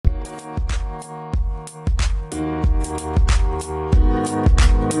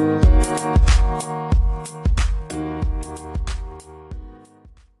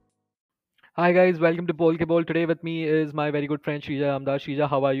Hi guys, welcome to Polkeball. Today with me is my very good friend Shrija Amdar. Shrija,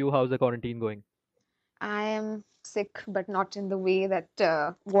 how are you? How's the quarantine going? I am sick, but not in the way that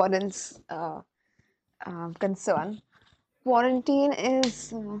warrants concern. Quarantine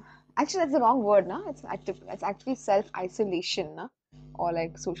is actually that's the wrong word, na? It's actually self-isolation, na? Or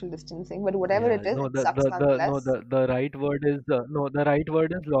like social distancing. But whatever Yeah, it is, no, it sucks nonetheless. the right word is no, the right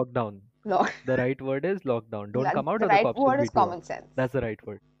word is lockdown. No, The right word is lockdown. Don't come out the or the right cops will word is beat you up. common sense. That's the right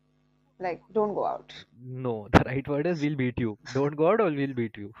word. Like, don't go out. No, the right word is we'll beat you. Don't go out or we'll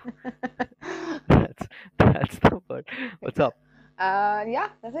beat you. That's that's the word. What's up? Yeah,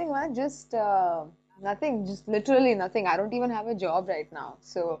 nothing man. Just nothing. Just literally nothing. I don't even have a job right now,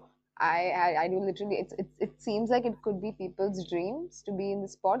 so I do literally. It seems like it could be people's dreams to be in the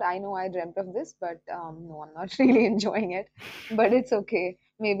spot. I know I dreamt of this, but no, I'm not really enjoying it. But it's okay.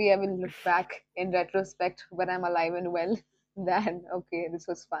 Maybe I will look back in retrospect when I'm alive and well. Then okay, this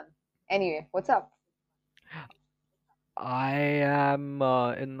was fun. Anyway, what's up? I am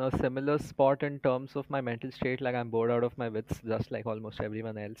in a similar spot in terms of my mental state. Like I'm bored out of my wits, just like almost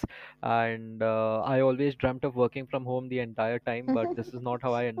everyone else. And I always dreamt of working from home the entire time, but this is not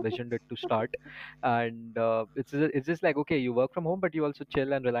how I envisioned it to start. And it's just like okay, you work from home, but you also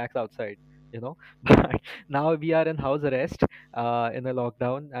chill and relax outside. You know, but now we are in house arrest, in a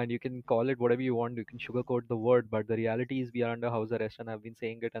lockdown, and you can call it whatever you want. You can sugarcoat the word, but the reality is we are under house arrest, and I've been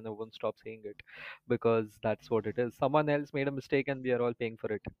saying it, and I won't stop saying it because that's what it is. Someone else made a mistake and we are all paying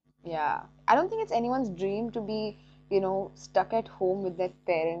for it. Yeah, I don't think it's anyone's dream to be, stuck at home with their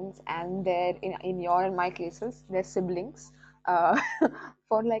parents and their, in your and my cases, their siblings, uh,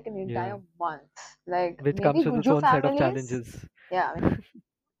 for like an Yeah. entire month. Like Which maybe comes with its Gujo own set of families. challenges. Yeah,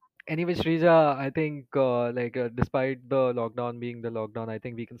 Anyway, Srija, I think despite the lockdown being the lockdown, I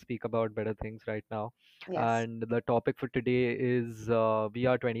think we can speak about better things right now. yes. And the topic for today is we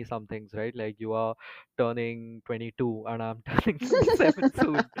are 20 somethings, right? Like you are turning 22 and I'm turning 27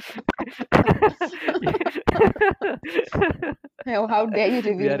 soon. Oh, how dare you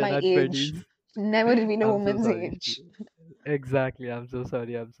We reveal are in my our age? 20s. Never reveal a I'm so woman's sorry. age. Exactly. I'm so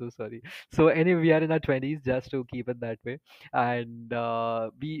sorry. I'm so sorry. So anyway, we are in our 20s, just to keep it that way, and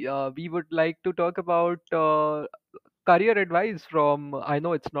we would like to talk about career advice from. I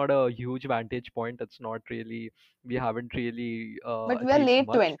know it's not a huge vantage point. It's not really. We haven't really But we're achieved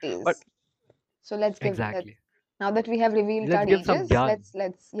late much, but 20s. So let's exactly. now that we have revealed Let's our give some ages, gyan.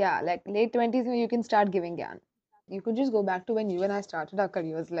 let's yeah, like late 20s you can start giving gyan. You could just go back to when you and I started our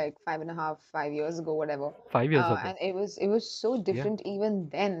careers like 5.5, 5 years ago, whatever. 5 years And ago. it was so Yeah. different even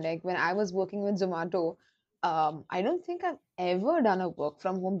then. Like when I was working with Zomato, I don't think I've ever done a work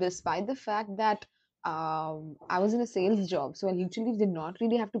from home, despite the fact that I was in a sales job, so I literally did not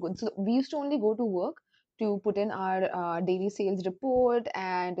really have to go. So we used to only go to work to put in our daily sales report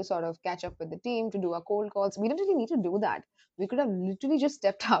and to sort of catch up with the team, to do our cold calls. We didn't really need to do that. We could have literally just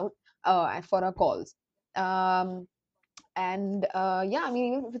stepped out for our calls. Um, and yeah, I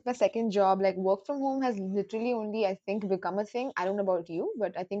mean, even with my second job, like work from home has literally only, I think, become a thing. I don't know about you,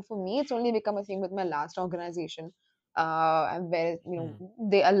 but I think for me, it's only become a thing with my last organization, and where Hmm.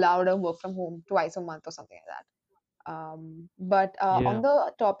 they allowed a work from home twice a month or something like that. But on Yeah.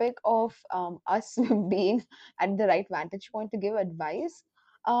 the topic of us being at the right vantage point to give advice,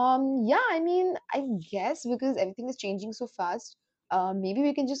 yeah, I mean, I guess because everything is changing so fast, maybe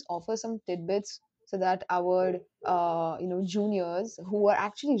we can just offer some tidbits so that our juniors who are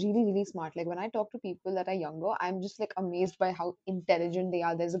actually really really smart. Like when I talk to people that are younger, I'm just like amazed by how intelligent they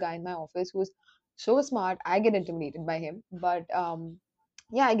are. There's a guy in my office who's so smart. I get intimidated by him, but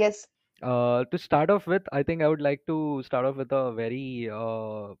yeah, I guess. To start off with, I think I would like to start off with a very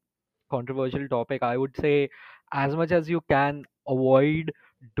controversial topic. I would say, as much as you can, avoid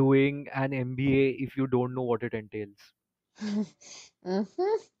doing an MBA if you don't know what it entails. hmm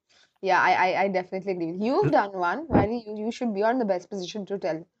Yeah, I definitely agree. You've Th- done one. Why do you should be on the best position to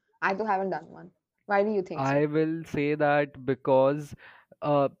tell. I too haven't done one. Why do you think so? I will say that because,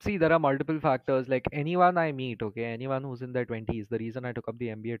 see, there are multiple factors. Like anyone I meet, okay, anyone who's in their 20s, the reason I took up the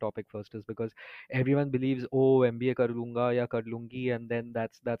MBA topic first is because everyone believes, oh, MBA kar lunga ya kar lungi, and then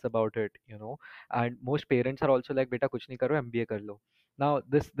that's about it, you know. And most parents are also like, beta kuch nahi karo, MBA kar lo. Now,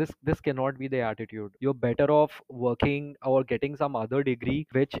 this cannot be the attitude. You're better off working or getting some other degree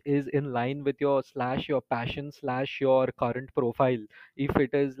which is in line with your slash your passion slash your current profile. If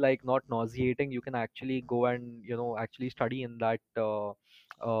it is like not nauseating, you can actually go and actually study in that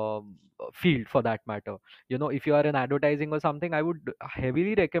field for that matter. If you are in advertising or something, I would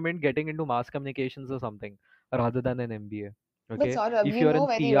heavily recommend getting into mass communications or something rather than an MBA. But Okay. Saurabh, If you you're know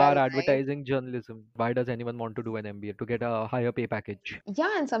in very PR, well, right? advertising, journalism, why does anyone want to do an MBA? To get a higher pay package.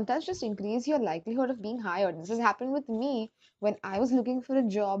 Yeah, and sometimes just increase your likelihood of being hired. This has happened with me when I was looking for a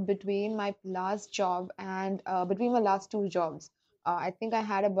job between my last job and between my last two jobs. I think I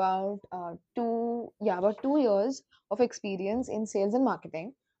had about about 2 years of experience in sales and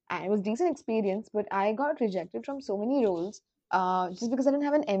marketing, and it was decent experience. But I got rejected from so many roles just because I didn't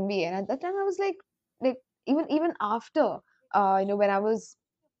have an MBA. And at that time, I was like even after when I was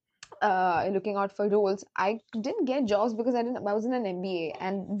looking out for roles. I didn't get jobs because I was in an MBA,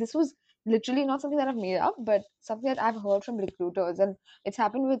 and this was literally not something that I've made up, but something that I've heard from recruiters, and it's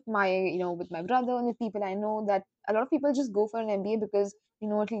happened with my brother and with people I know that a lot of people just go for an MBA because it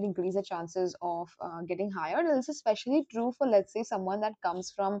will increase the chances of getting hired. And this is especially true for, let's say, someone that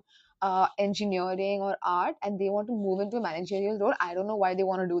comes from engineering or art and they want to move into a managerial role. I don't know why they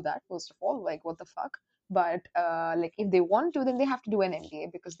want to do that. First of all, like, what the fuck? But like, if they want to, then they have to do an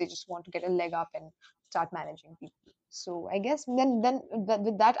MBA because they just want to get a leg up and start managing people. So I guess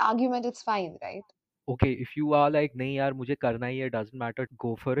with that argument, it's fine, right? Okay, if you are like, nahi yaar, mujhe karna hi hai, doesn't matter,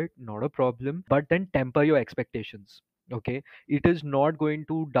 go for it, not a problem. But then temper your expectations. Okay, it is not going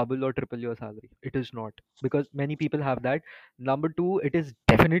to double or triple your salary. It is not, because many people have that. Number two, it is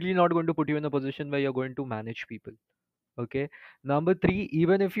definitely not going to put you in a position where you're going to manage people. Okay. Number three,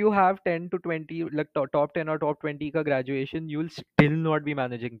 even if you have 10 to 20, like top 10 or top 20 ka graduation, you'll still not be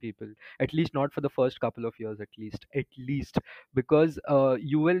managing people. At least not for the first couple of years, at least, because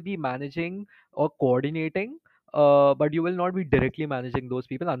you will be managing or coordinating, but you will not be directly managing those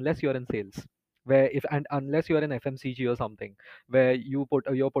people unless you're in sales. Where if and unless you're in FMCG or something, where you're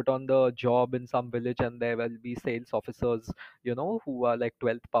put on the job in some village and there will be sales officers, who are like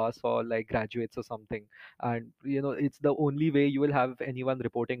 12th pass or like graduates or something, and it's the only way you will have anyone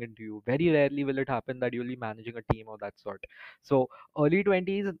reporting into you. Very rarely will it happen that you'll be managing a team of that sort. So early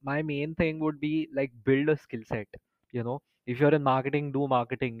 20s, my main thing would be like build a skill set. If you're in marketing, do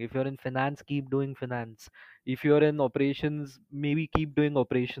marketing. If you're in finance, keep doing finance. If you're in operations, maybe keep doing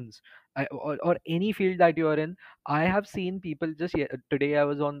operations. Or any field that you're in. I have seen people just today I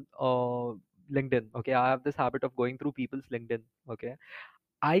was on LinkedIn. Okay, I have this habit of going through people's LinkedIn. Okay,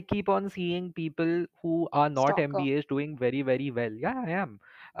 I keep on seeing people who are not Stalker. MBAs doing very, very well. Yeah, I am.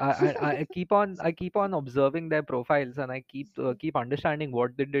 I keep on observing their profiles, and I keep understanding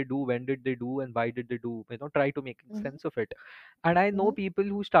what did they do, when did they do, and why did they do. Try to make Hmm. sense of it. And I know Hmm. people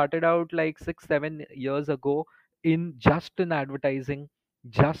who started out like 6, 7 years ago in just in advertising,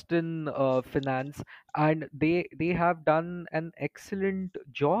 just in finance, and they have done an excellent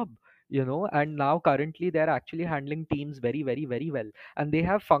job. And now currently they're actually handling teams very, very, very well, and they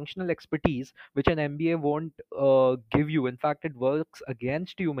have functional expertise which an MBA won't give you. In fact, it works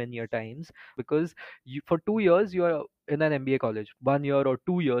against you many a times, because for 2 years you're in an MBA college, 1 year or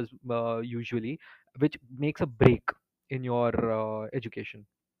 2 years usually, which makes a break in your education.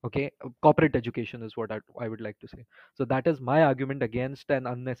 Okay, corporate education is what I would like to say. So that is my argument against an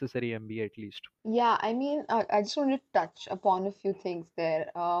unnecessary MBA, at least. Yeah, I mean, I just wanted to touch upon a few things there.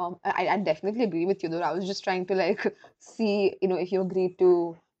 I definitely agree with you, though. I was just trying to like see, if you agree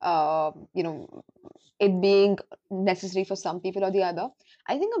to, it being necessary for some people or the other.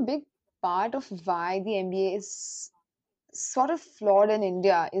 I think a big part of why the MBA is sort of flawed in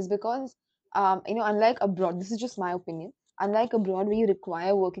India is because, unlike abroad, this is just my opinion. Unlike abroad, where you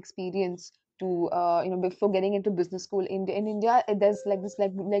require work experience to, before getting into business school, in India, there's like this,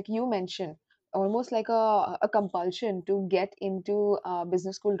 like you mentioned, almost like a compulsion to get into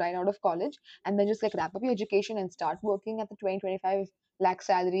business school right out of college, and then just like wrap up your education and start working at the 20-25 lakh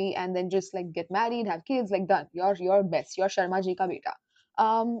salary, and then just like get married, have kids, like done. You're best. You're Sharma ji ka beta.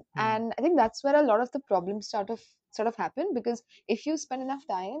 Hmm. And I think that's where a lot of the problems sort of happen, because if you spend enough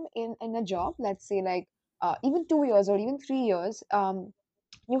time in a job, let's say like even 2 years or even 3 years,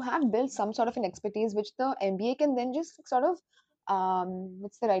 you have built some sort of an expertise which the MBA can then just sort of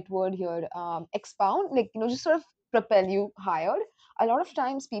what's the right word here, expound, like, just sort of propel you higher. A lot of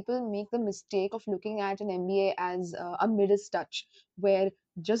times people make the mistake of looking at an MBA as a Midas touch, where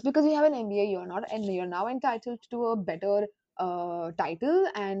just because you have an MBA, you're now entitled to a better title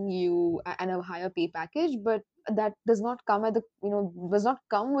and a higher pay package, but that does not come with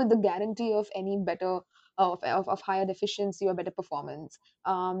the guarantee of any better of higher efficiency or better performance.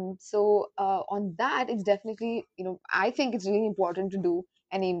 So on that, it's definitely, I think it's really important to do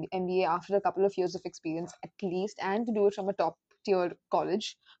an MBA after a couple of years of experience at least, and to do it from a top tier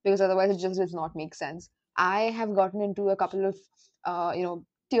college, because otherwise it just does not make sense. I have gotten into a couple of,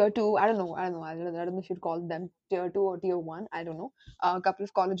 tier two. I don't know if you'd call them tier two or tier one. I don't know. A couple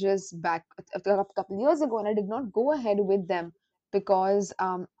of colleges back a couple of years ago, and I did not go ahead with them because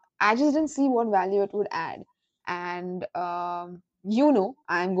I just didn't see what value it would add. And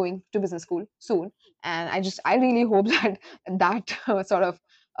I'm going to business school soon, and I really hope that that sort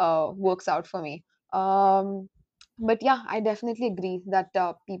of works out for me. Um, but yeah, I definitely agree that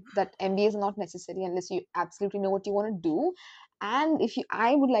that MBA is not necessary unless you absolutely know what you want to do. And if you,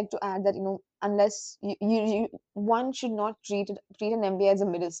 I would like to add that unless one should not treat an MBA as a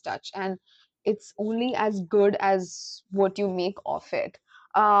middle touch, and it's only as good as what you make of it.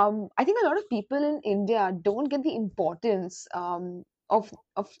 I think a lot of people in India don't get the importance of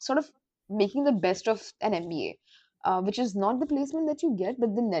sort of making the best of an MBA, which is not the placement that you get,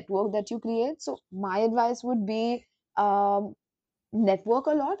 but the network that you create. So my advice would be um, network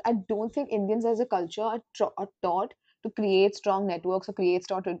a lot. I don't think Indians as a culture are taught to create strong networks or create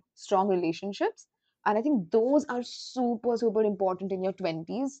strong relationships. And I think those are super, super important in your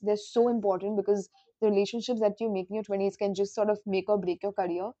 20s. They're so important because the relationships that you make in your 20s can just sort of make or break your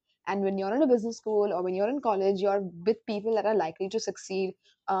career. And when you're in a business school or when you're in college, you're with people that are likely to succeed.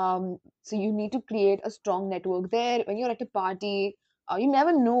 So you need to create a strong network there. When you're at a party, you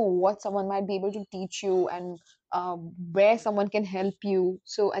never know what someone might be able to teach you, and where someone can help you.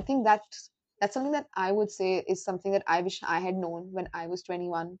 So I think that's something that I would say is something that I wish I had known when I was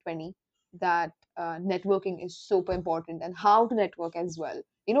 21, 20. That networking is super important, and how to network as well.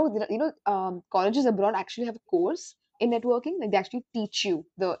 Colleges abroad actually have a course in networking. Like they actually teach you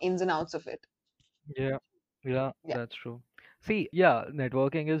the ins and outs of it. Yeah, yeah, Yeah. that's true. See, yeah,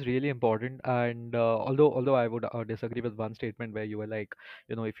 networking is really important, and although I would disagree with one statement where you were like,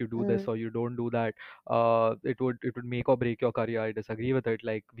 if you do this Mm. or you don't do that, it would make or break your career. I disagree with it.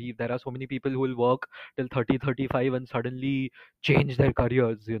 Like there are so many people who will work till 30, 35 and suddenly change their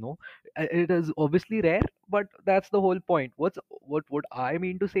careers. It is obviously rare, but that's the whole point. What I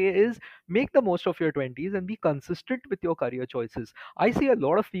mean to say is make the most of your 20s and be consistent with your career choices. I see a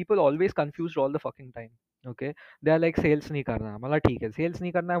lot of people always confused all the fucking time. Okay, they are like sales नहीं करना है मतलब ठीक है sales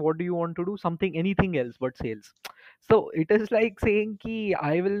नहीं करना है what do you want to do something anything else but sales. So it is like saying कि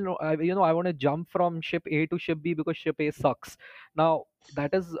I will know I want to jump from ship A to ship B because ship A sucks. Now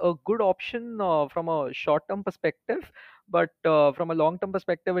that is a good option from a short term perspective, but from a long term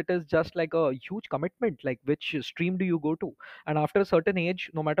perspective it is just like a huge commitment. Like which stream do you go to? And after a certain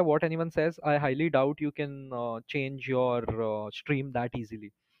age, no matter what anyone says, I highly doubt you can change your stream that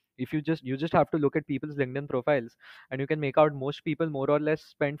easily. If you just have to look at people's LinkedIn profiles, and you can make out most people more or less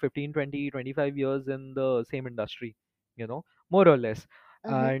spend 15, 20, 25 years in the same industry, more or less.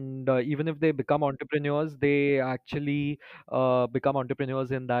 Mm-hmm. And even if they become entrepreneurs, they actually become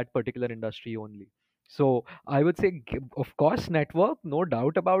entrepreneurs in that particular industry only. So I would say, of course, network, no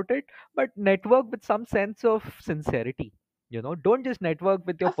doubt about it, but network with some sense of sincerity. Don't just network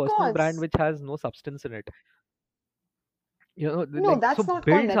with your Of personal brand course. which has no substance in it. No, Like, so that's not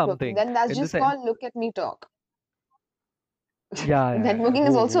called build networking. something Then that's in the just sense. called look at me talk. Yeah, yeah, yeah. Networking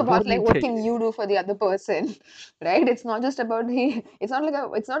is also वो तो about like what नीचे can you do for the other person, right? It's not just about the it's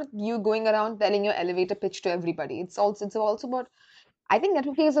not you going around telling your elevator pitch to everybody. It's also about, I think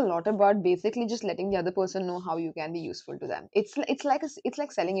networking is a lot about basically just letting the other person know how you can be useful to them. It's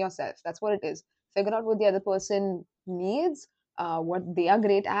like selling yourself. That's what it is. Figure out what the other person needs, what they are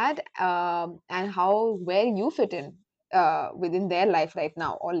great at, and how where you fit in within their life right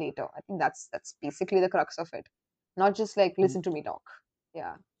now or later. I think that's basically the crux of it. Not just like listen to me talk.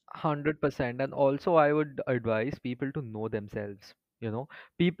 Yeah. 100%. And also, I would advise people to know themselves.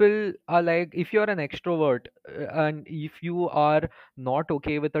 People are like, if you're an extrovert and if you are not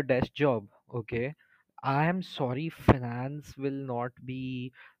okay with a desk job, okay, I am sorry, finance will not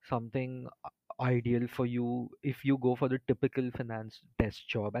be something ideal for you if you go for the typical finance desk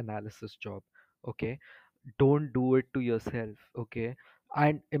job, analysis job. Okay, don't do it to yourself. Okay,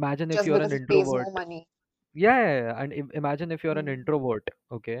 and imagine if Just you're an because it pays introvert. more money. Yeah, yeah, yeah. And imagine if you're an Mm. introvert,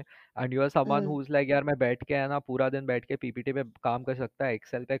 okay, and you are someone Mm. who's like, यार मैं बैठ के है ना पूरा दिन बैठ के पीपीटी पे काम कर सकता है,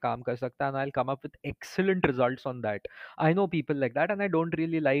 एक्सेल पे काम कर सकता है, and I'll come up with excellent results on that. I know people like that, and I don't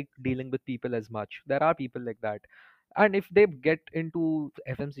really like dealing with people as much. There are people like that, and if they get into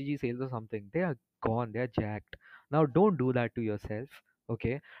FMCG sales or something, they are gone, they are jacked. Now, don't do that to yourself.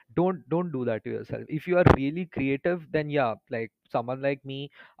 Okay, don't do that to yourself. If you are really creative, then yeah, like someone like me,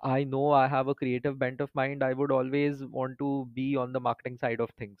 I know I have a creative bent of mind. I would always want to be on the marketing side of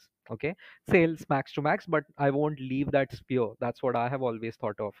things. Okay. Sales max to max, but I won't leave that sphere. That's what I have always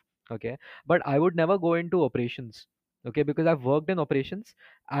thought of. Okay. But I would never go into operations. Okay, because I've worked in operations,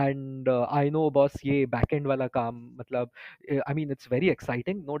 and I know boss ye back end wala kaam matlab, I mean it's very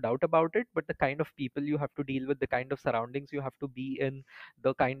exciting, no doubt about it, but the kind of people you have to deal with, the kind of surroundings you have to be in,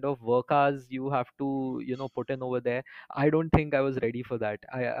 the kind of work hours you have to, put in over there, I don't think I was ready for that.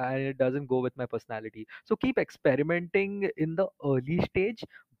 It doesn't go with my personality. So keep experimenting in the early stage,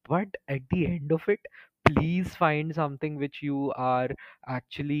 but at the end of it, please find something which you are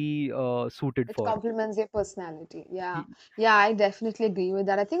actually suited Which for. complements your personality. Yeah, Y- yeah, I definitely agree with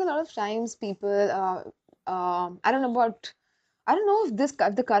that. I think a lot of times people, I don't know about, I don't know if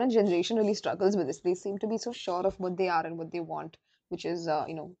the current generation really struggles with this. They seem to be so sure of what they are and what they want, which is,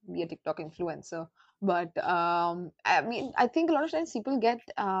 be a TikTok influencer. But I mean, I think a lot of times people get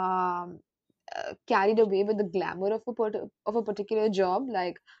carried away with the glamour of of a particular job.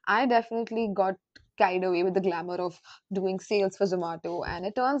 Like I definitely got carried away with the glamour of doing sales for Zomato, and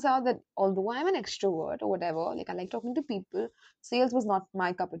it turns out that although I'm an extrovert or whatever, like I like talking to people, sales was not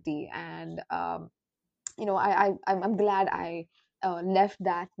my cup of tea, and I'm glad I left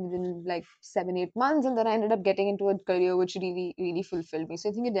that within like 7 8 months, and then I ended up getting into a career which really really fulfilled me. So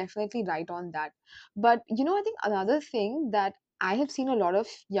I think you're definitely right on that. But I think another thing that I have seen a lot of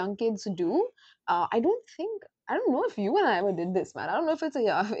young kids do, I don't know if you and I ever did this, man. I don't know if it's a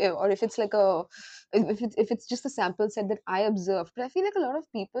yeah, or if it's like a if it's just a sample set that I observed, but I feel like a lot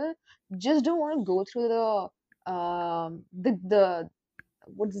of people just don't want to go through the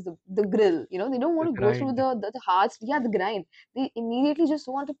what is the grill, they don't want the to go through grind. the hard yeah, the grind. They immediately just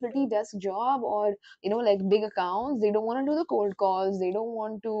want a pretty desk job, or like big accounts. They don't want to do the cold calls, they don't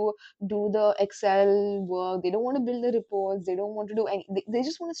want to do the Excel work, they don't want to build the reports, they don't want to do any, they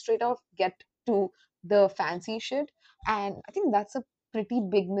just want to straight out get to the fancy shit. And I think that's a pretty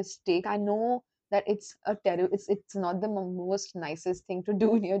big mistake. I know that it's a terrible, it's not the most nicest thing to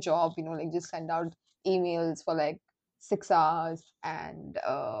do in your job, like just send out emails for like 6 hours and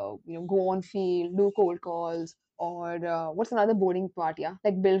go on field, do cold calls, or what's another boarding part? Yeah,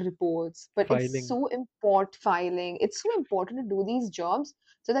 like build reports. But it's Filing. so important, filing. It's so important to do these jobs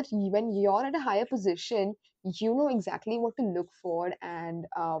so that when you're at a higher position, you know exactly what to look for, and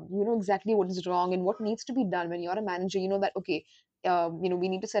you know exactly what is wrong and what needs to be done. When you're a manager, you know that okay. We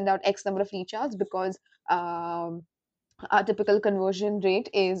need to send out X number of reach outs because um, our typical conversion rate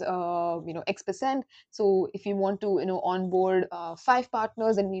is X%. So if you want to onboard 5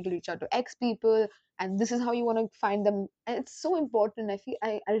 partners, then you need to reach out to X people, and this is how you want to find them. And it's so important.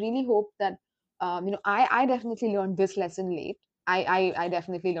 I really hope that I definitely learned this lesson late. I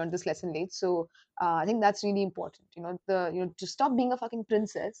definitely learned this lesson late. So I think that's really important, to stop being a fucking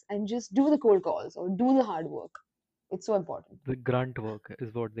princess and just do the cold calls or do the hard work. It's so important. The grunt work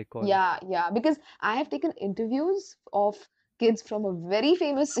is what they call. Yeah, yeah, because I have taken interviews of kids from a very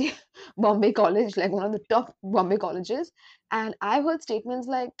famous Bombay college, like one of the top Bombay colleges, and I've heard statements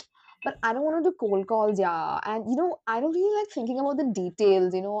like, "But I don't want to do cold calls, yeah." And I don't really like thinking about the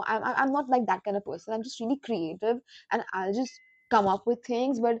details. I'm not like that kind of person. I'm just really creative, and I'll just come up with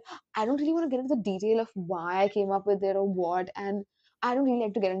things, but I don't really want to get into the detail of why I came up with it or what, and I don't really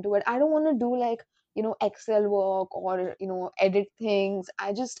like to get into it. I don't want to do like Excel work or edit things.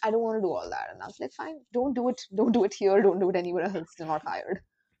 I don't want to do all that. And I was like, fine, don't do it here, don't do it anywhere else, you're not hired.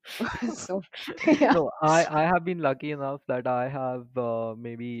 So yeah. No, I have been lucky enough that I have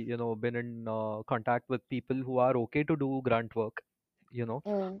maybe been in contact with people who are okay to do grunt work,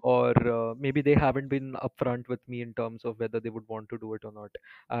 Mm, or maybe they haven't been upfront with me in terms of whether they would want to do it or not,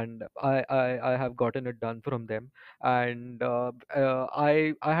 and I have gotten it done from them, and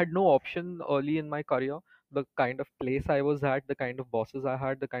I had no option early in my career. The kind of place I was at, the kind of bosses I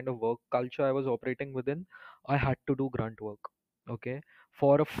had, the kind of work culture I was operating within, I had to do grunt work. Okay,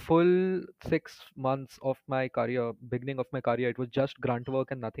 for a full 6 months of my career, beginning of my career, it was just grunt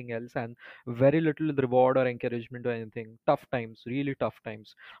work and nothing else, and very little reward or encouragement or anything. Tough times, really tough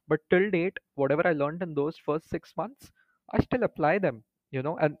times. But till date, whatever I learned in those first 6 months, I still apply them. And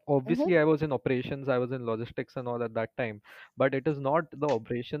mm-hmm. obviously I was in operations, I was in logistics and all at that time. But it is not the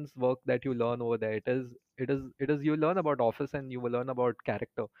operations work that you learn over there. It is you learn about office and you will learn about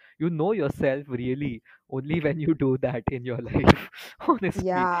character. You know yourself really only when you do that in your life. Honestly,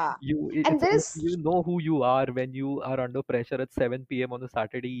 Yeah. And it's only there's you know who you are when you are under pressure at 7 p.m. on a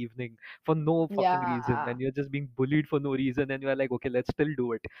Saturday evening for no fucking reason, yeah. and you're just being bullied for no reason, and you're like, okay, let's still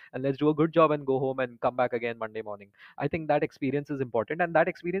do it, and let's do a good job and go home and come back again Monday morning. I think that experience is important, and that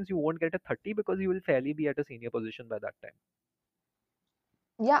experience you won't get at 30 because you will fairly be at a senior position by that time.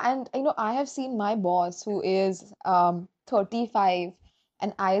 Yeah, and I have seen my boss who is 35,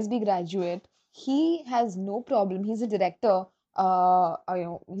 an ISB graduate. He has no problem. He's a director.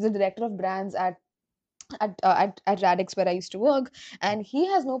 He's a director of brands at at Radix where I used to work, and he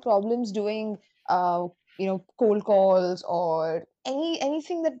has no problems doing cold calls or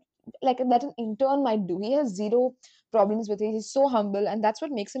anything that that an intern might do. He has zero problems with it. He's so humble, and that's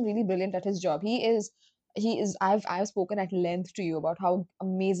what makes him really brilliant at his job. He is I've spoken at length to you about how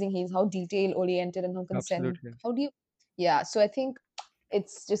amazing he is, how detail oriented and how consent. Absolutely. How do you? Yeah, so I think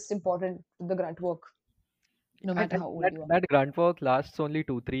it's just important the grunt work, no And, matter and how old that you are. that grunt work lasts only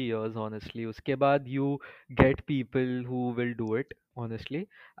 2 3 years, honestly. Uske baad you get people who will do it, honestly.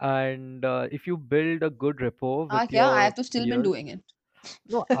 And if you build a good rapport with Yeah, I your have to still been peers. doing it.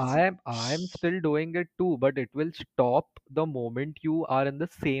 No, I'm still doing it too, but it will stop the moment you are in the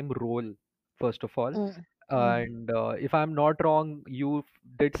same role, first of all. Mm, mm. And if I'm not wrong, you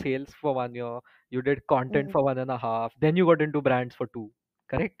did sales for 1 year, you did content Mm. for 1.5, then you got into brands for 2,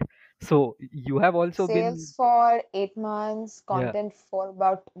 correct? So you have also Sales been, for 8 months, yeah, content for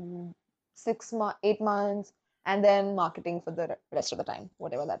about 8 months, and then marketing for the rest of the time,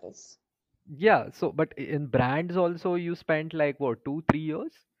 whatever that is. yeah. So, but in brands also, you spent like what, 2 3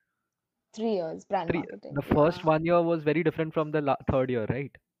 years? 3 years brand Three. The marketing. first Yeah. 1 year was very different from the third year,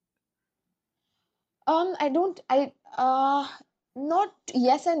 right? I don't. Not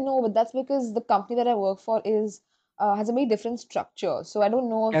yes and no, but that's because the company that I work for is has a very different structure. So I don't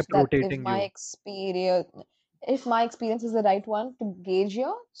know Kept if rotating my you. experience is the right one to gauge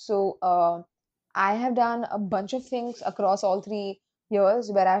here. So I have done a bunch of things across all 3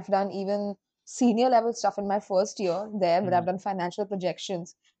 years where I've done even senior level stuff in my first year there, where I've Mm, done financial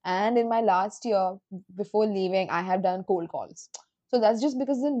projections, and in my last year before leaving, I have done cold calls. So that's just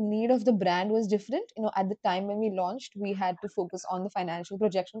because the need of the brand was different. At the time when we launched, we had to focus on the financial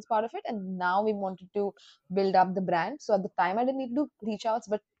projections part of it, and now we wanted to build up the brand. So at the time, I didn't need to do reach outs,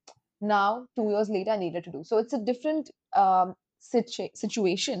 but now 2 years later, I needed to do. So it's a different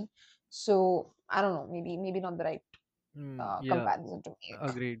situation. So I don't know, maybe not the right yeah. comparison to make.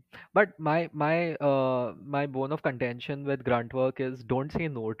 Agreed. But my bone of contention with grunt work is don't say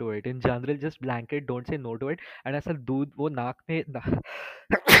no to it. In general, just blanket, don't say no to it. And ऐसा दूध वो नाक में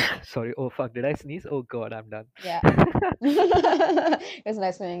sorry, oh fuck, did I sneeze? Oh god, I'm done. Yeah. It's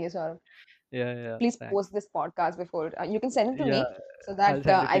nice knowing you, Saurabh. Yeah, yeah, Please thanks. post this podcast before you can send it to Yeah, me so I'll that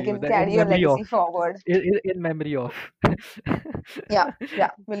send it to I you. can The in carry your memory of, legacy forward. in memory of. Yeah,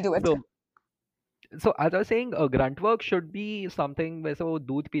 yeah, we'll do it. So so as I was saying, grunt work should be something वैसे वो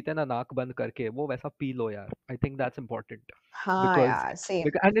दूध पीते हैं ना नाक बंद करके वो वैसा पी लो यार. I think that's important हाँ because यार, same.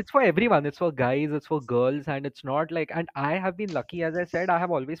 and it's for everyone. It's for guys, it's for girls, and it's not like. And I have been lucky, as I said, I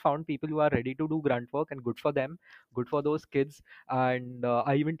have always found people who are ready to do grunt work, and good for them, good for those kids. And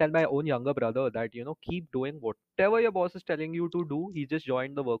I even tell my own younger brother that keep doing whatever your boss is telling you to do. He just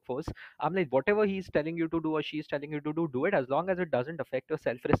joined the workforce. I'm like, whatever he's telling you to do or she's telling you to do it as long as it doesn't affect your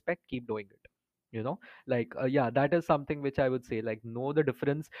self-respect. Keep doing it. Like yeah, that is something which I would say, like, know the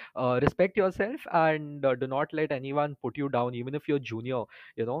difference, respect yourself, and do not let anyone put you down, even if you're junior.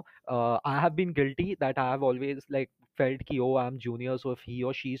 I have been guilty that I have always like felt ki, oh, I'm junior, so if he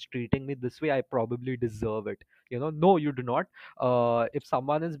or she is treating me this way, I probably deserve it. No, you do not. If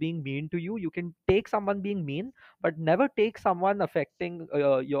someone is being mean to you, you can take someone being mean, but never take someone affecting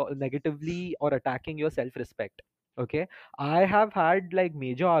your negatively or attacking your self-respect. Okay, I have had like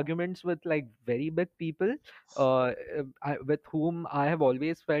major arguments with like very big people, with whom I have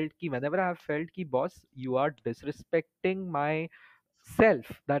always felt ki whenever I have felt ki boss, you are disrespecting my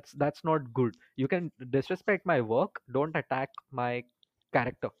self. That's not good. You can disrespect my work, don't attack my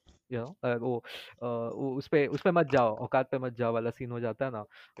character. वो उस पे मत जाओ, औकात पे मत जाओ वाला सीन हो जाता है ना.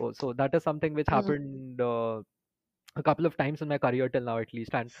 So that is something which Mm. happened a couple of times in my career till now, at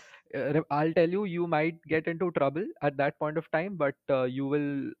least. And I'll tell you, you might get into trouble at that point of time, but you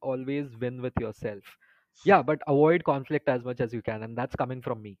will always win with yourself. Yeah, but avoid conflict as much as you can, and that's coming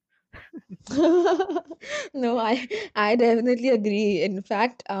from me. No, I definitely agree. In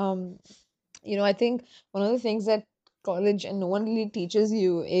fact, I think one of the things that college and no one really teaches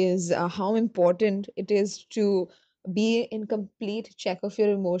you is how important it is to be in complete check of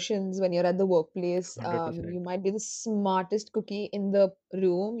your emotions when you're at the workplace. You 100%. might be the smartest cookie in the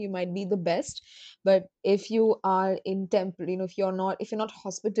room, you might be the best, but if you are intemperate, if you're not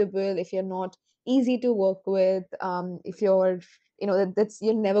hospitable, if you're not easy to work with, if you're that's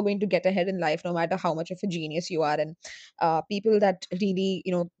you're never going to get ahead in life no matter how much of a genius you are. And people that really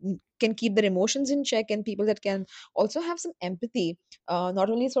can keep their emotions in check, and people that can also have some empathy,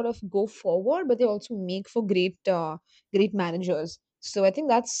 not only sort of go forward, but they also make for great managers. So I think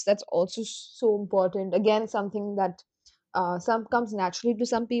that's also so important. Again, something that some comes naturally to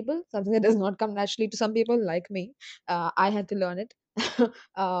some people, something that does not come naturally to some people, like me. I had to learn it.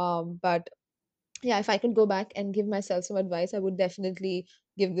 But yeah, if I could go back and give myself some advice, I would definitely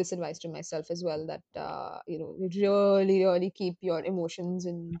give this advice to myself as well, that you really really keep your emotions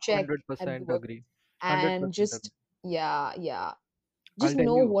in check at 100% work, agree. and 100% agree. just, yeah, just I'll tell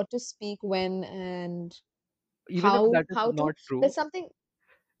know you, what to speak when, and even if that is how to, not true, there's something.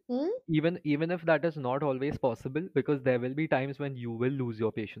 Hmm? even if that is not always possible, because there will be times when you will lose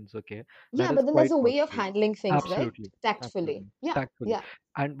your patience, okay? That Yeah, is but then there's quite a way of possible. handling things, right? Absolutely. Tactfully. Absolutely. Yeah, Tactfully. yeah.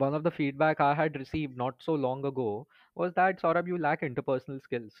 And one of the feedback I had received not so long ago was that, Saurabh, you lack interpersonal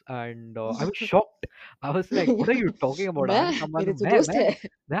skills. And I was shocked. I was like, what are you talking about? I'm मैं someone मेरे who, तो दोस्त मैं, है.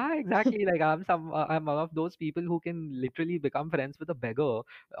 yeah, exactly. Like I'm one of those people who can literally become friends with a beggar.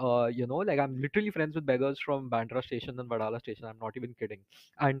 Like I'm literally friends with beggars from Bandra station and Badala station. I'm not even kidding.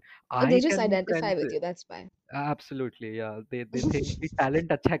 And They I just can be identify friends. with you, that's why. Absolutely yeah they think कि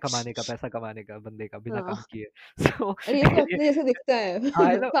talent अच्छा है कमाने का, पैसा कमाने का बंदे का बिना हाँ, काम किए। सो और ये तो अपने जैसे दिखता है.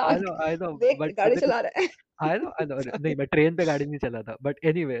 भाग, आई नो देख बट गाड़ी द चला रहा है. आई नो नहीं मैं ट्रेन पे गाड़ी नहीं चलाता बट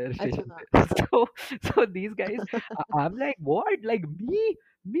एनीवेयर अच्छा, स्टेशन हाँ, पे हाँ. So these guys I'm like what like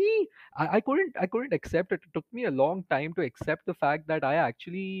me I couldn't accept it. It took me a long time to accept the fact that I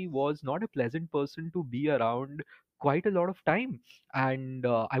actually was not a pleasant person to be around quite a lot of time. And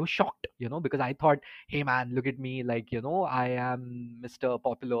I was shocked, because I thought, hey man, look at me, like, I am Mr.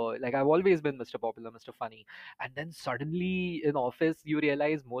 Popular, like I've always been Mr. Popular, Mr. Funny. And then suddenly in office you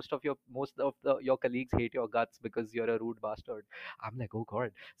realize most of your colleagues hate your guts because you're a rude bastard. I'm like, oh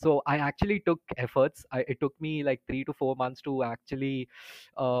god. So I actually took efforts. It took me like 3 to 4 months to actually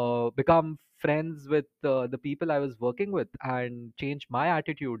become friends with the people I was working with and change my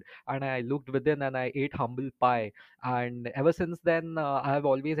attitude. And I looked within and I ate humble pie. And ever since then, I have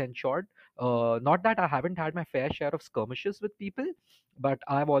always ensured, not that I haven't had my fair share of skirmishes with people, but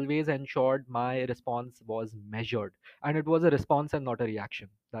I've always ensured my response was measured, and it was a response and not a reaction.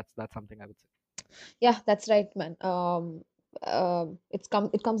 That's something I would say. Yeah, that's right, man. It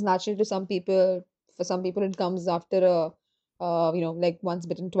comes naturally to some people. For some people, it comes after a, like once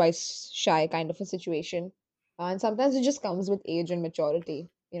bitten, twice shy kind of a situation. And sometimes it just comes with age and maturity.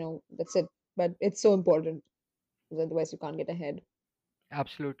 That's it. But it's so important, because otherwise you can't get ahead.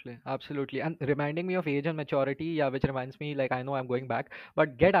 Absolutely, absolutely. And reminding me of age and maturity, yeah, which reminds me, like, I know I'm going back,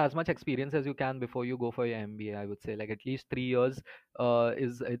 but get as much experience as you can before you go for your MBA. I would say, like, at least 3 years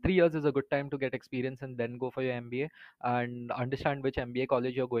is 3 years is a good time to get experience and then go for your MBA and understand which MBA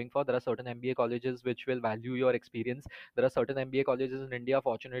college you're going for. There are certain MBA colleges which will value your experience. There are certain MBA colleges in India,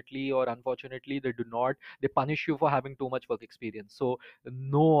 fortunately or unfortunately, they do not, they punish you for having too much work experience. So,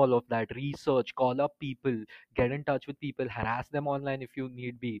 know all of that, research, call up people, get in touch with people, harass them online if you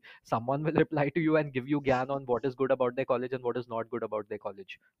need be. Someone will reply to you and give you gyan on what is good about their college and what is not good about their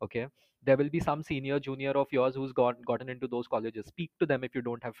college. Okay, there will be some senior junior of yours who's gotten into those colleges. Speak to them if you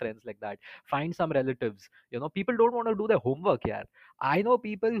don't have friends like that. Find some relatives. People don't want to do their homework. Yeah, I know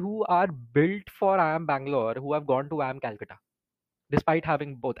people who are built for IIM Bangalore who have gone to IIM Calcutta despite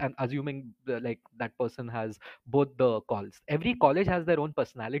having both, and assuming like that person has both the calls. Every college has their own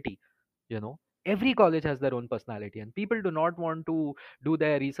personality, you know every college has their own personality, and people do not want to do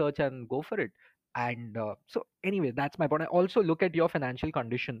their research and go for it. And so anyway, that's my point. I also look at your financial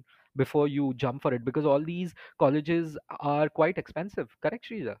condition before you jump for it, because all these colleges are quite expensive, correct,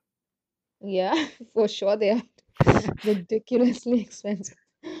 Shrija? Yeah, for sure they are ridiculously expensive.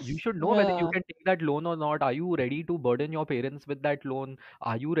 You should know whether you Yeah. can take that loan or not. Are you ready to burden your parents with that loan?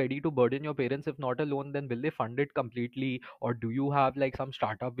 Are you ready to burden your parents? If not a loan, then will they fund it completely? Or do you have like some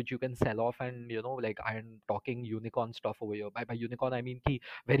startup which you can sell off? And like I'm talking unicorn stuff over here. By unicorn, I mean ki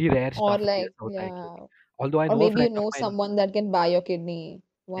very rare Or stuff. like, Yes, hota hai yeah. ki. Although I Or know a maybe friend you of know mine. someone that can buy your kidney.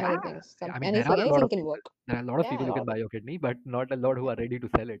 One of Yeah, the things. I mean there are Anything, a lot anything of can people. work. There are a lot of Yeah, people a who can lot buy of. your kidney, but not a lot who are ready to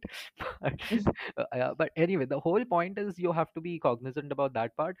sell it. But anyway, the whole point is you have to be cognizant about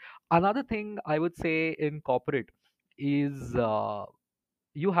that part. Another thing I would say in corporate is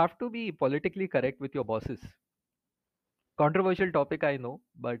you have to be politically correct with your bosses. Controversial topic, I know,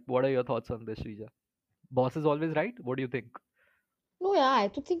 but what are your thoughts on this, Rija? Boss is always right. What do you think? No, yeah, I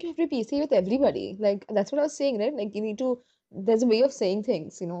don't think you have to be PC with everybody. Like, that's what I was saying, right? Like, you need to, there's a way of saying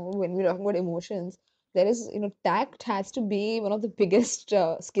things, when we're talking about emotions. There is, tact has to be one of the biggest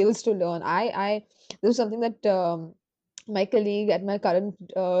skills to learn. This is something that my colleague at my current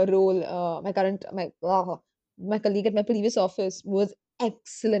role, my colleague at my previous office was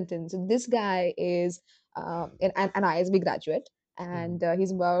excellent in. So this guy is an ISB graduate, Mhm. and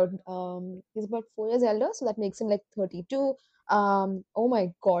he's about 4 years elder, so that makes him like 32. Oh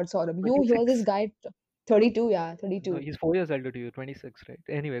my God, Saurabh, you hear this 26. guy, 32, yeah, No, 32. he's 4 years older to you, 26, right?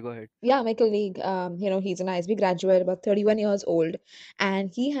 Anyway, go ahead. Yeah, my colleague, he's an ISB graduate, about 31 years old,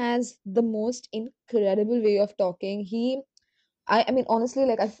 and he has the most incredible way of talking. I mean, honestly,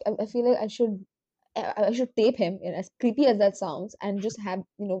 like I feel like I should tape him, as creepy as that sounds, and just have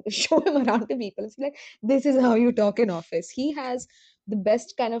show him around to people. It's like, this is how you talk in office. He has the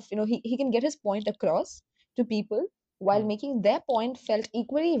best kind of, he can get his point across to people while Hmm. making their point felt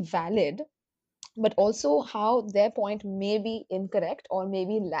equally valid, but also how their point may be incorrect or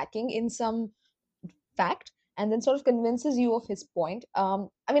maybe lacking in some fact, and then sort of convinces you of his point. I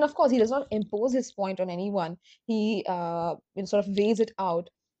mean, of course, he does not impose his point on anyone. He sort of weighs it out.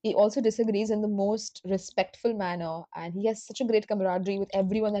 He also disagrees in the most respectful manner, and he has such a great camaraderie with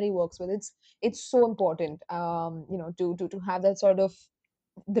everyone that he works with. It's so important, to have that sort of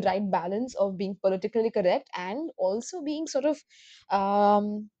the right balance of being politically correct and also being sort of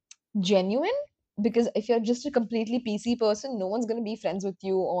um, genuine. Because if you're just a completely PC person, no one's going to be friends with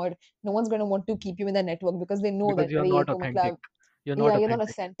you, or no one's going to want to keep you in their network because they know Because that you're "Arey, ye not to authentic. matlab, You're not yeah, you're not authentic.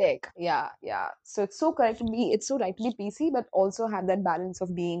 authentic." Yeah, yeah. So it's so right to be PC, but also have that balance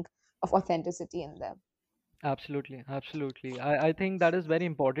of being of authenticity in there. Absolutely, absolutely. I think that is very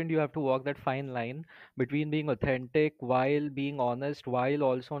important. You have to walk that fine line between being authentic while being honest, while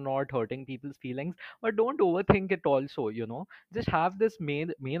also not hurting people's feelings. But don't overthink it also, you know. Just have this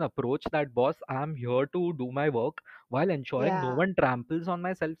main approach that boss, I'm here to do my work while ensuring no Yeah. one tramples on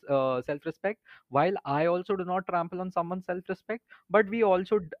my self-respect, while I also do not trample on someone's self-respect, but we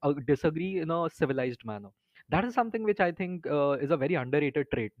also disagree in a civilized manner. That is something which I think is a very underrated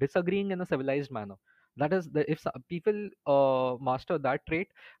trait, disagreeing in a civilized manner. That is the if people master that trait,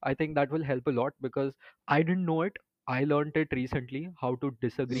 I think that will help a lot, because I didn't know it. I learned it recently, how to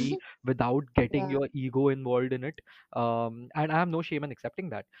disagree without getting Yeah. your ego involved in it. And I have no shame in accepting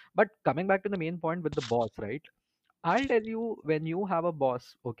that. But coming back to the main point with the boss, right? I'll tell you, when you have a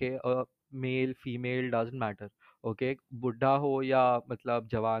boss, okay, a male female doesn't matter, okay, बुढ़ा हो या मतलब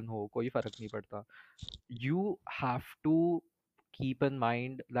जवान हो, कोई फर्क नहीं पड़ता. You have to keep in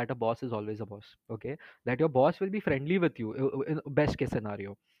mind that a boss is always a boss, okay, that your boss will be friendly with you, in best case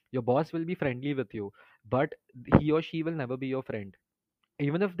scenario your boss will be friendly with you, but he or she will never be your friend.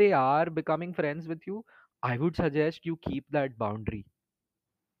 Even if they are becoming friends with you, I would suggest you keep that boundary.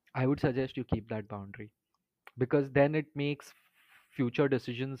 I would suggest you keep that boundary, because then it makes future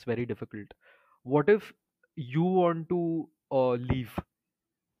decisions very difficult. What if you want to leave,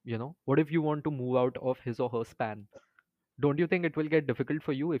 you know, what if you want to move out of his or her span? Don't you think it will get difficult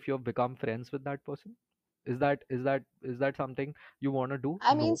for you if you have become friends with that person? Is that something you want to do?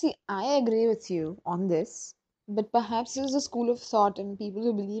 I mean, No. see, I agree with you on this, but perhaps there's a school of thought and people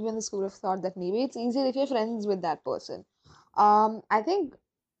who believe in the school of thought that maybe it's easier if you're friends with that person. I think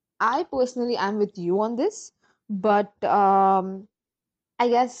I personally am with you on this, but I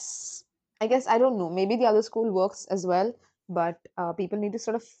guess I don't know. Maybe the other school works as well, but people need to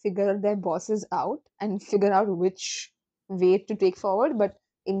sort of figure their bosses out and figure out which way to take forward. But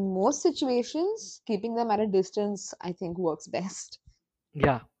in most situations, keeping them at a distance, I think, works best.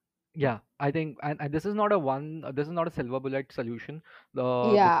 Yeah, yeah. I think, and this is not a one. This is not a silver bullet solution.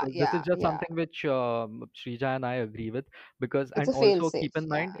 Yeah, Because this is yeah, just yeah. something which Shrija and I agree with. Because, It's and a fail also safe. keep in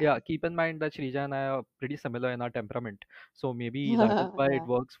mind, Yeah. yeah, keep in mind that Shrija and I are pretty similar in our temperament. So maybe that is why it Yeah.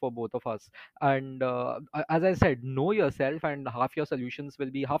 works for both of us. And as I said, know yourself, and half of your solutions will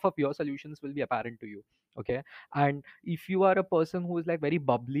be apparent to you. Okay. And if you are a person who is like very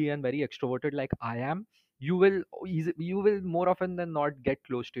bubbly and very extroverted, like I am, you will more often than not get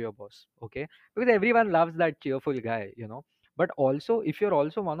close to your boss, okay, because everyone loves that cheerful guy, you know. But also, if you're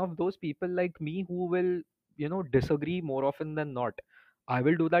also one of those people like me who will, you know, disagree more often than not, I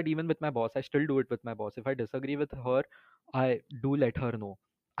will do that even with my boss. I still do it with my boss. If I disagree with her, I do let her know.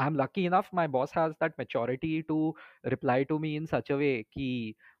 I'm lucky enough my boss has that maturity to reply to me in such a way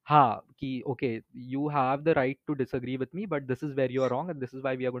ki ha ki okay, you have the right to disagree with me, but this is where you are wrong, and this is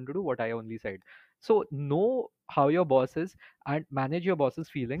why we are going to do what I only said. So know how your boss is, and manage your boss's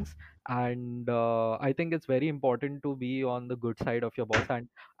feelings. And I think it's very important to be on the good side of your boss, and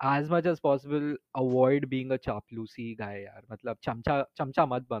as much as possible avoid being a chaplusi guy yaar. Matlab chamcha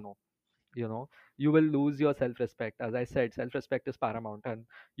mat bano, you know. You will lose your self respect. As I said, self respect is paramount, and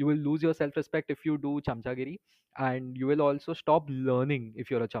you will lose your self respect if you do chamchagiri. And you will also stop learning if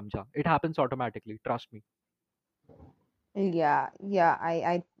you're a chamcha. It happens automatically, trust me. Yeah, yeah,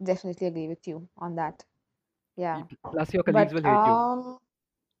 I definitely agree with you on that. Yeah. Plus your colleagues But will hate you.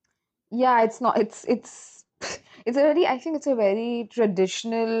 yeah, it's not it's it's a very I think it's a very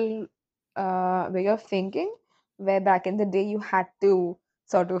traditional way of thinking, where back in the day you had to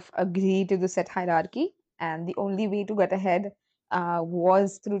sort of agree to the set hierarchy. and the only way to get ahead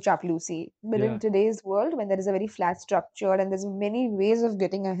was through chaplacy. But in Yeah. today's world, when there is a very flat structure and there's many ways of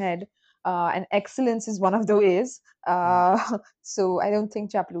getting ahead, and excellence is one of the ways. Mm. So I don't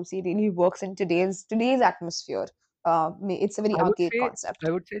think chaplacy really works in today's atmosphere. It's a very I would archaic say concept. I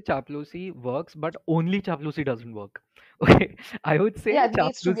would say Chaploosi works, but only Chaploosi doesn't work. Okay, I would Yeah, say it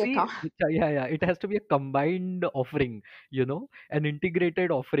needs to be a Chaploosi, yeah, yeah, it has to be a combined offering, an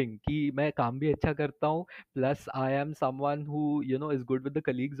integrated offering. कि मैं काम भी अच्छा करता हूँ, plus I am someone who is good with the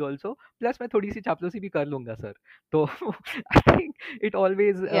colleagues also, plus मैं थोड़ी सी चापलूसी भी कर लूँगा sir. तो I think it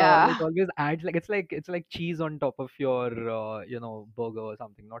yeah. always adds, like it's like cheese on top of your burger or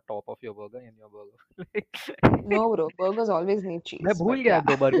something, not top of your burger, in your burger. No, bro. Burgers always need मैं cheese, भूल but गया yeah.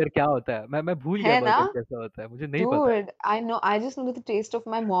 Bro burger क्या होता है। मैं भूल गया है ना? बर्गर कैसा होता है, मुझे नहीं पता है। Dude, I know. I just know the taste of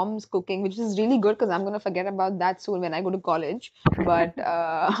my mom's cooking, which is really good because I'm gonna forget about that soon when I go to college. But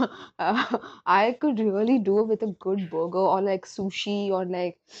I could really do with a good burger or like sushi or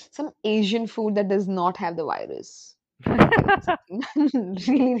like some Asian food that does not have the virus. Something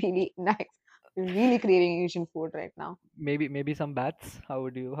really, really nice. Really craving Asian food right now. maybe some bats. How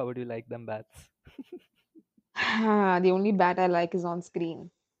would you like them bats? The only bat I like is on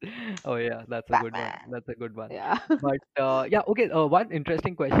screen. Oh yeah, that's a good one. Batman. That's a good one. Yeah. But yeah, okay. One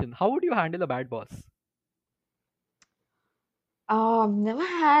interesting question: how would you handle a bad boss? Never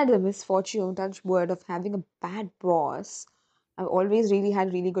had the misfortune, touch word, of having a bad boss. I've always really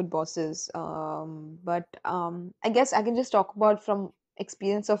had really good bosses. But I guess I can just talk about from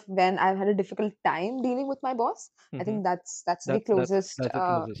experience of when I've had a difficult time dealing with my boss. I Hmm. think that's the That's closest that's the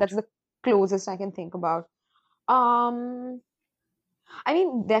closest. that's the closest I can think about. Um, I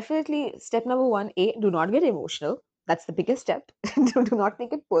mean, definitely step number one, A, do not get emotional. That's the biggest step. Do not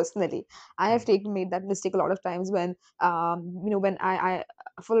take it personally. I have Mm. taken made that mistake a lot of times when when I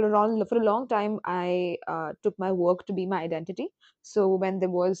for a long time I took my work to be my identity. So when there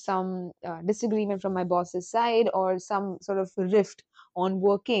was some disagreement from my boss's side or some sort of rift on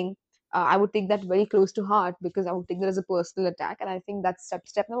working, I would take that very close to heart because I would take that as a personal attack. And I think that's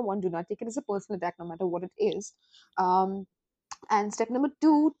step number one. Do not take it as a personal attack, no matter what it is. Um, and step number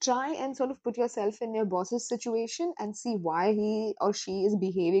two, try and sort of put yourself in your boss's situation and see why he or she is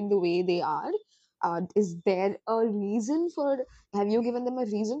behaving the way they are. Is there a reason for, have you given them a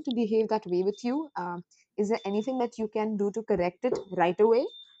reason to behave that way with you? Is there anything that you can do to correct it right away?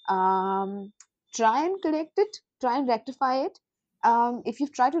 Try and correct it, try and rectify it. If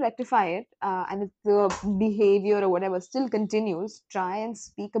you've tried to rectify it and if the behavior or whatever still continues, try and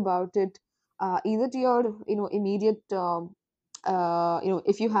speak about it either to your immediate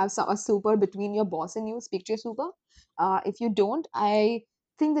if you have a super between your boss and you, speak to your super. If you don't, I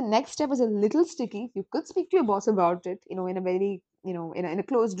think the next step is a little sticky. You could speak to your boss about it, in a very, in a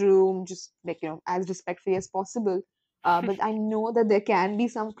closed room, just like, as respectfully as possible. But I know that there can be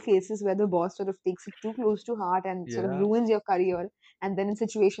some cases where the boss sort of takes it too close to heart and sort of Yeah. ruins your career. And then in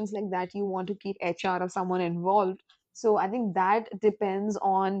situations like that, you want to keep HR or someone involved. So I think that depends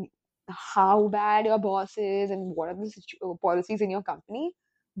on how bad your boss is and what are the policies in your company.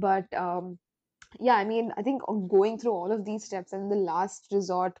 But yeah, I mean, I think going through all of these steps and the last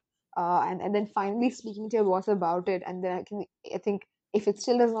resort, and then finally speaking to your boss about it, and then I think if it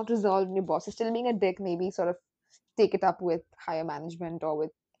still does not resolve and your boss is still being a dick, maybe sort of take it up with higher management or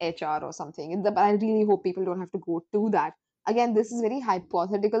with HR or something. But I really hope people don't have to go to that. Again, this is very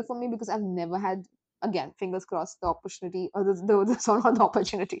hypothetical for me because I've never had, again, fingers crossed, the opportunity or the sorry, not the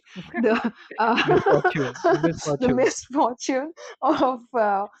opportunity, the Misfortune. The the misfortune. misfortune of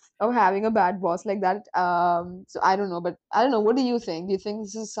uh, of having a bad boss like that. So I don't know, but I don't know. What do you think? Do you think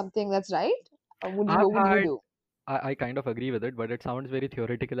this is something that's right? Or I've what would you had do? I kind of agree with it, but it sounds very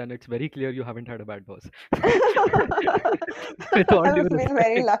theoretical and it's very clear you haven't had a bad boss. With all due I've been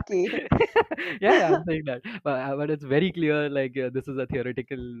very respect. lucky. Yeah, yeah, I'm saying that. But it's very clear, like, this is a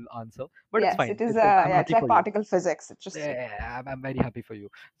theoretical answer, but it's Yes, fine. it is. I'm Yeah, it's happy like for you. particle physics. It's just like. Yeah, I'm very happy for you.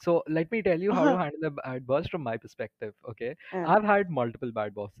 So let me tell you how to handle a bad boss from my perspective. Okay, uh, I've had multiple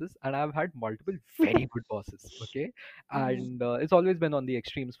bad bosses and I've had multiple very good bosses. Okay, mhm, and it's always been on the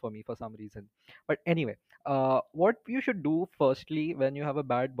extremes for me for some reason. But anyway, what you should do firstly when you have a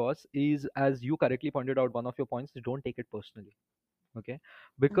bad boss is, as you correctly pointed out, one of your points is don't take it personally. Okay,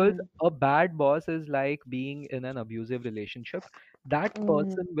 because mhm, a bad boss is like being in an abusive relationship. That mhm,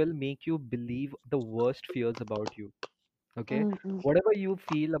 person will make you believe the worst fears about you. Okay, mhm, whatever you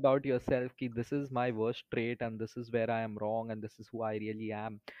feel about yourself, ki this is my worst trait and this is where I am wrong and this is who I really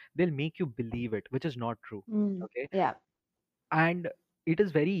am, they'll make you believe it, which is not true. mhm. Okay, Yeah. and it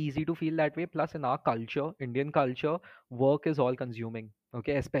is very easy to feel that way. Plus, in our culture, Indian culture, work is all consuming.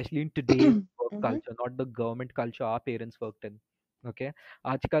 Okay, especially in today's work Mm-hmm. culture, not the government culture our parents worked in. Okay,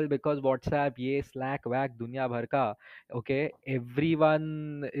 आजकल because WhatsApp, ये Slack, वैक दुनिया भर का, okay,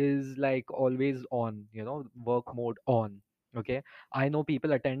 everyone is like always on, work mode on. Okay, I know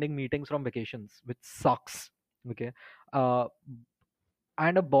people attending meetings from vacations, which sucks. Okay, uh,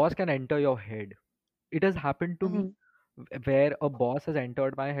 and a boss can enter your head. It has happened to me, Mm-hmm. where a boss has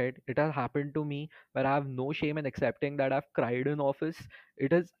entered my head. It has happened to me where I have no shame in accepting that I've cried in office.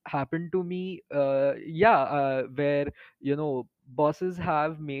 It has happened to me, where, bosses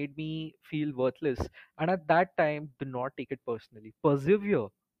have made me feel worthless. And at that time, do not take it personally. Persevere,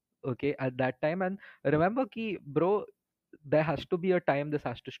 okay, at that time. And remember, ki, bro, there has to be a time this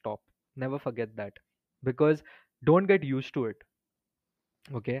has to stop. Never forget that. Because don't get used to it,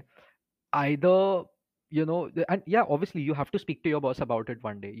 okay? Either, and yeah, obviously you have to speak to your boss about it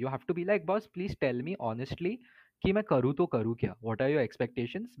one day. You have to be like, boss, please tell me honestly कि मैं करूँ तो करूँ क्या, what are your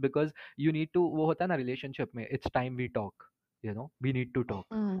expectations, because you need to, वो होता है ना relationship में, it's time we talk, we need to talk.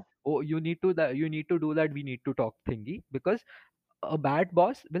 Mm-hmm. Oh, you need to do that, we need to talk thingy, because a bad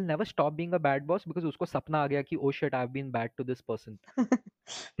boss will never stop being a bad boss because उसको सपना आ गया कि oh shit, I've been bad to this person.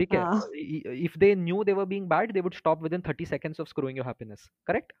 ठीक है? Ah. If they knew they were being bad, they would stop within 30 seconds of screwing your happiness.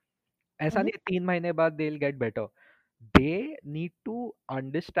 Correct? ऐसा Mm-hmm. नहीं है 3 महीने बाद they'll get better. They need to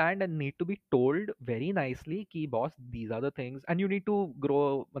understand and need to be told very nicely कि boss, these are the things, and you need to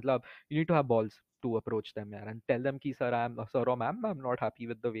grow, मतलब you need to have balls to approach them यार, and tell them कि sir, sir or ma'am, I'm not happy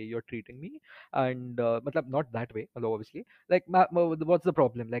with the way you're treating me, and मतलब not that way, although obviously, like what's the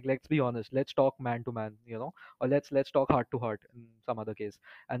problem, like let's be honest, let's talk man to man, or let's talk heart to heart in some other case,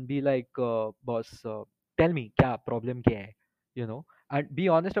 and be like, boss, tell me क्या problem क्या है, and be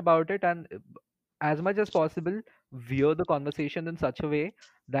honest about it, and as much as possible, veer the conversation in such a way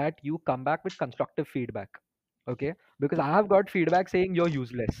that you come back with constructive feedback. Okay, because I have got feedback saying you're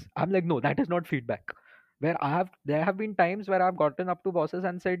useless. I'm like, no, that is not feedback. Where there have been times where I've gotten up to bosses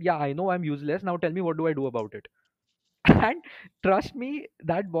and said, yeah, I know I'm useless, now tell me, what do I do about it? And trust me,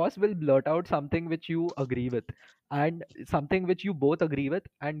 that boss will blurt out something which you agree with, and something which you both agree with,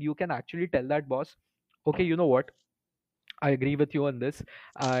 and you can actually tell that boss, okay, you know what, I agree with you on this.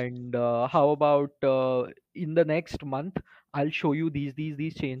 And how about, in the next month, I'll show you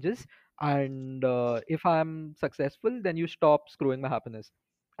these changes. And if I'm successful, then you stop screwing my happiness.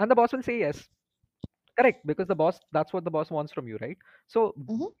 And the boss will say yes. Correct, because that's what the boss wants from you, right? So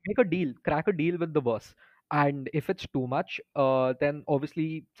Mm-hmm. make a deal, crack a deal with the boss. And if it's too much, then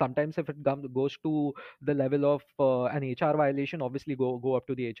obviously sometimes if it goes to the level of an HR violation, obviously go up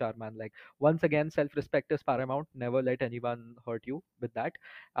to the HR man. Like, once again, self-respect is paramount. Never let anyone hurt you with that.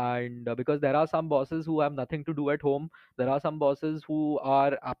 And because there are some bosses who have nothing to do at home, there are some bosses who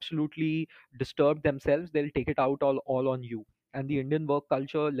are absolutely disturbed themselves. They'll take it out all on you. And the Indian work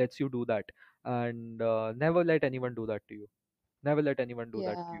culture lets you do that, and never let anyone do that to you. Never let anyone do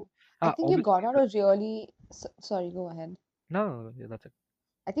that to Yeah. you. I think you Obviously, got out a really sorry, go ahead. no, no, no, yeah, that's it.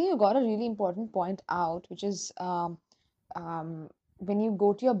 I think you got a really important point out, which is um, when you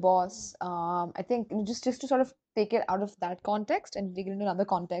go to your boss, I think just to sort of take it out of that context and take it into another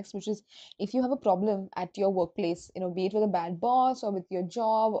context, which is if you have a problem at your workplace, be it with a bad boss or with your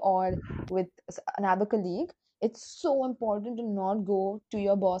job or with another colleague, it's so important to not go to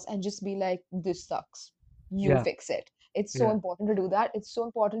your boss and just be like, "This sucks, you Yeah, fix it." It's so yeah. important to do that. It's so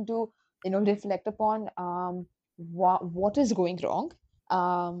important to reflect upon what is going wrong,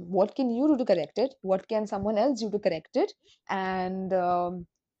 what can you do to correct it, what can someone else do to correct it, and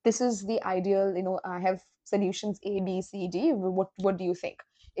this is the ideal, I have solutions A, B, C, D. What do you think?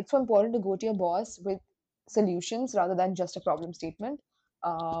 It's so important to go to your boss with solutions rather than just a problem statement.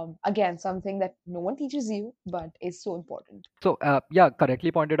 Again, something that no one teaches you but is so important. So, yeah,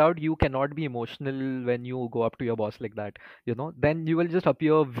 correctly pointed out, you cannot be emotional when you go up to your boss like that. Then you will just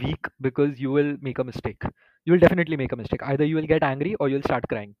appear weak because you will make a mistake. You will definitely make a mistake. Either you will get angry or you'll start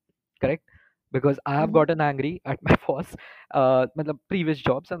crying. Correct? Because I have Hmm. gotten angry at my boss, matlab previous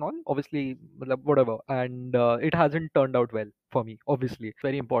jobs and all, obviously, matlab whatever, and it hasn't turned out well for me. Obviously, it's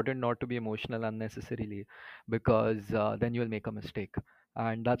very important not to be emotional unnecessarily, because then you'll make a mistake,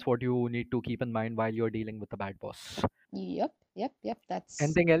 and that's what you need to keep in mind while you're dealing with a bad boss. Yep, yep, yep. That's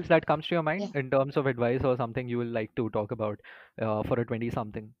Anything else that comes to your mind yeah. in terms of advice or something you will like to talk about for a 20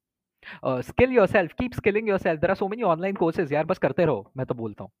 something? Skill yourself, keep skilling yourself. There are so many online courses यार, बस करते रहो, मैं तो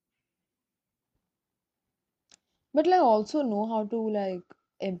बोलता हूँ. But like also know how to like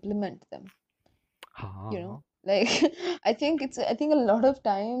implement them. हाँ. Like I think a lot of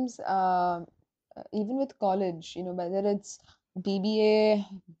times, even with college, whether it's BBA,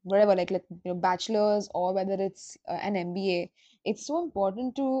 whatever, like bachelor's, or whether it's an MBA, it's so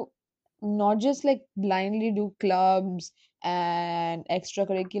important to not just like blindly do clubs and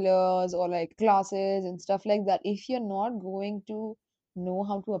extracurriculars or like classes and stuff like that if you're not going to know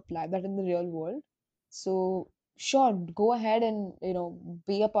how to apply that in the real world. So sure, go ahead and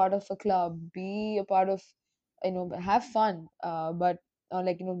be a part of a club, be a part of have fun, but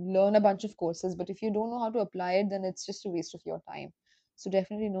like learn a bunch of courses. But if you don't know how to apply it, then it's just a waste of your time. So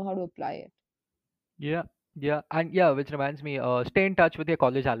definitely know how to apply it. Yeah, yeah, and yeah, which reminds me, stay in touch with your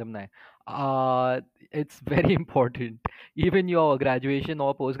college alumni. Uh, it's very important. Even your graduation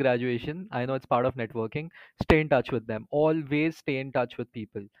or post graduation, I know it's part of networking. Stay in touch with them. Always stay in touch with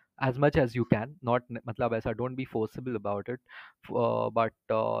people as much as you can. Not matlab aisa, don't be forcible about it. But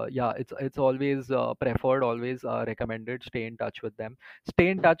yeah, it's always preferred, always recommended. Stay in touch with them. Stay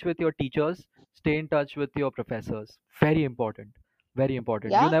in touch with your teachers. Stay in touch with your professors. Very important. Very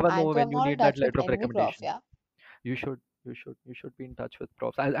important. You Yeah, never know I'm when you not in need that touch with letter of any prof. recommendation. Yeah, You should be in touch with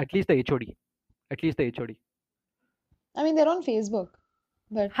profs. At least the HOD. At least the HOD. I mean they're on Facebook,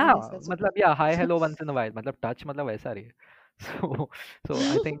 but I guess हाँ, that's okay. मतलब yeah, hi hello once in a while. मतलब touch मतलब वैसा रही. So so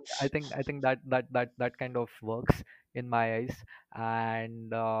I think that kind of works in my eyes.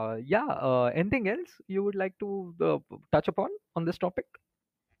 And yeah, anything else you would like to touch upon on this topic?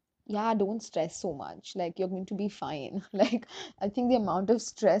 Yeah, don't stress so much. Like you're going to be fine. Like I think the amount of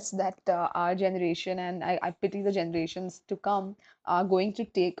stress that our generation and I pity the generations to come are going to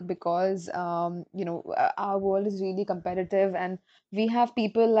take because our world is really competitive and we have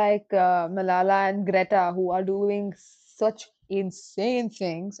people like Malala and Greta who are doing such insane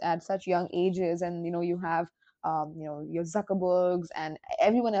things at such young ages, and you have your Zuckerbergs and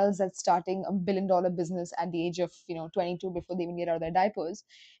everyone else that's starting a $1 billion business at the age of 22 before they even get out of their diapers.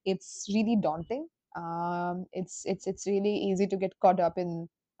 It's really daunting. It's really easy to get caught up in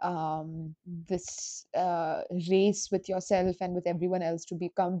this race with yourself and with everyone else to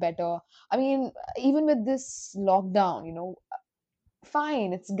become better. I mean, even with this lockdown,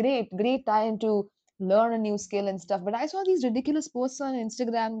 fine, it's great time to learn a new skill and stuff. But I saw these ridiculous posts on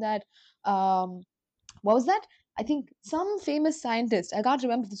Instagram that what was that? I think some famous scientist, I can't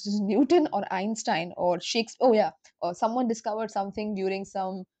remember if this was Newton or Einstein or Shakespeare. Oh, yeah. Or someone discovered something during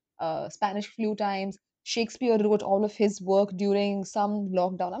some Spanish flu times. Shakespeare wrote all of his work during some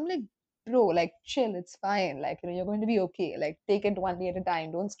lockdown. I'm like, bro, like, chill, it's fine. Like, you're going to be okay. Like, take it one day at a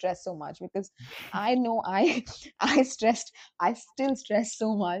time. Don't stress so much because I know I stressed, I still stress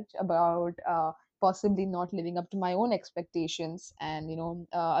so much about possibly not living up to my own expectations and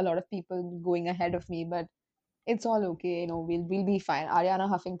a lot of people going ahead of me, but it's all okay. We'll be fine. Ariana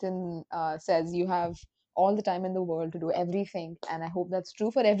Huffington says you have all the time in the world to do everything, and I hope that's true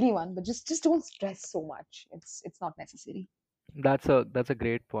for everyone, but just don't stress so much. It's not necessary. That's a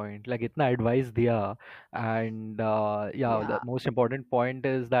great point. Like इतना advice दिया, and yeah, the Yeah. most important point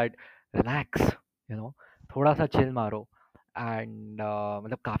is that relax. You know, थोड़ा सा chill मारो, and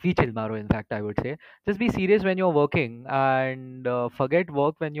मतलब काफी chill मारो. In fact, I would say just be serious when you're working, and forget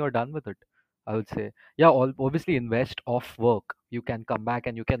work when you're done with it. I would say, yeah, obviously invest off work. You can come back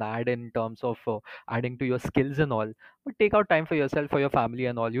and you can add in terms of adding to your skills and all, but take out time for yourself, for your family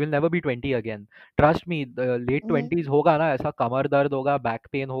and all. You will never be 20 again. Trust me, late Hmm. 20s होगा ना, ऐसा कमर दर्द होगा, back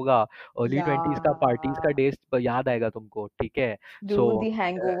pain होगा. Early 20s का parties का Yeah. Days याद आएगा तुमको, ठीक है? सो Dude, the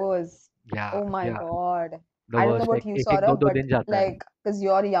hangovers. या Oh my या God. The I don't know worst, about like you, एक एक दो Saurabh, दो but दिन जाता है. like, because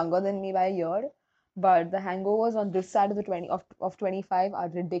you're younger than me by a year, but the hangovers on this side of the 20 of 25 are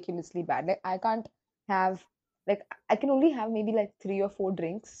ridiculously bad. Like, I can't have, like, I can only have maybe like 3 or 4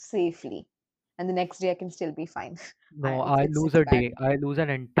 drinks safely, and the next day I can still be fine. No, It's I it's lose it's a bad. day. I lose an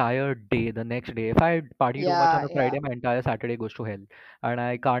entire day the next day. If I party too much on Yeah, a yeah. Friday, my entire Saturday goes to hell, and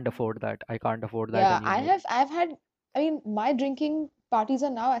I can't afford that. I can't afford that Yeah, anymore. I've had, I mean, my drinking parties are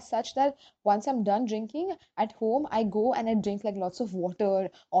now as such that once I'm done drinking at home, I go and I drink like lots of water.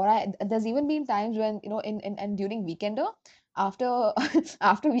 Or there's even been times when, in and during weekender, after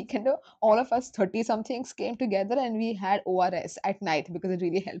after weekender, all of us 30 somethings came together and we had ORS at night because it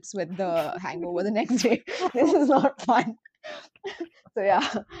really helps with the hangover the next day. This is not fun. So yeah,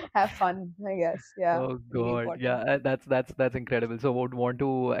 have fun, I guess. Yeah, Oh really God, yeah, important. that's incredible. So would want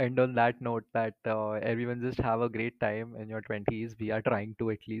to end on that note that everyone just have a great time in your 20s. We are trying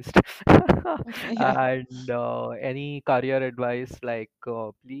to at least. Yeah. And any career advice, like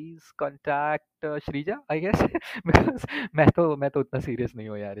please contact. Sreeja I guess because मैं तो उतना serious नहीं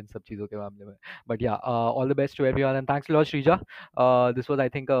हूँ यार इन सब चीज़ों के मामले में। बट या all the best to everyone and thanks a lot Sreeja. This was I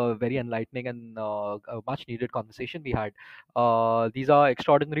think a very enlightening and a much needed conversation we had. These are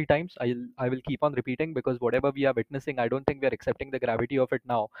extraordinary times. I will keep on repeating because whatever we are witnessing, I don't think we are accepting the gravity of it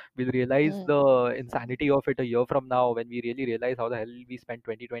now. We'll realize Mm. the insanity of it a year from now when we really realize how the hell we spent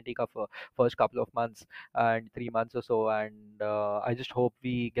 2020 ka first couple of months and 3 months or so. And I just hope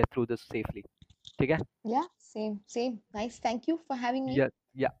we get through this safely. ठीक है? Yeah, same, same. Nice. Thank you for having me, Yeah,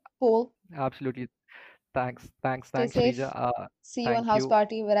 yeah, Paul. absolutely. Thanks, thanks, Stay thanks, Rija. safe. See you on Thank house you.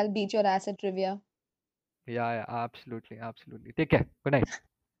 party where I'll beat your ass at trivia. Yeah, yeah, absolutely, absolutely. Take care. Good night.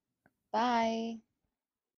 Bye.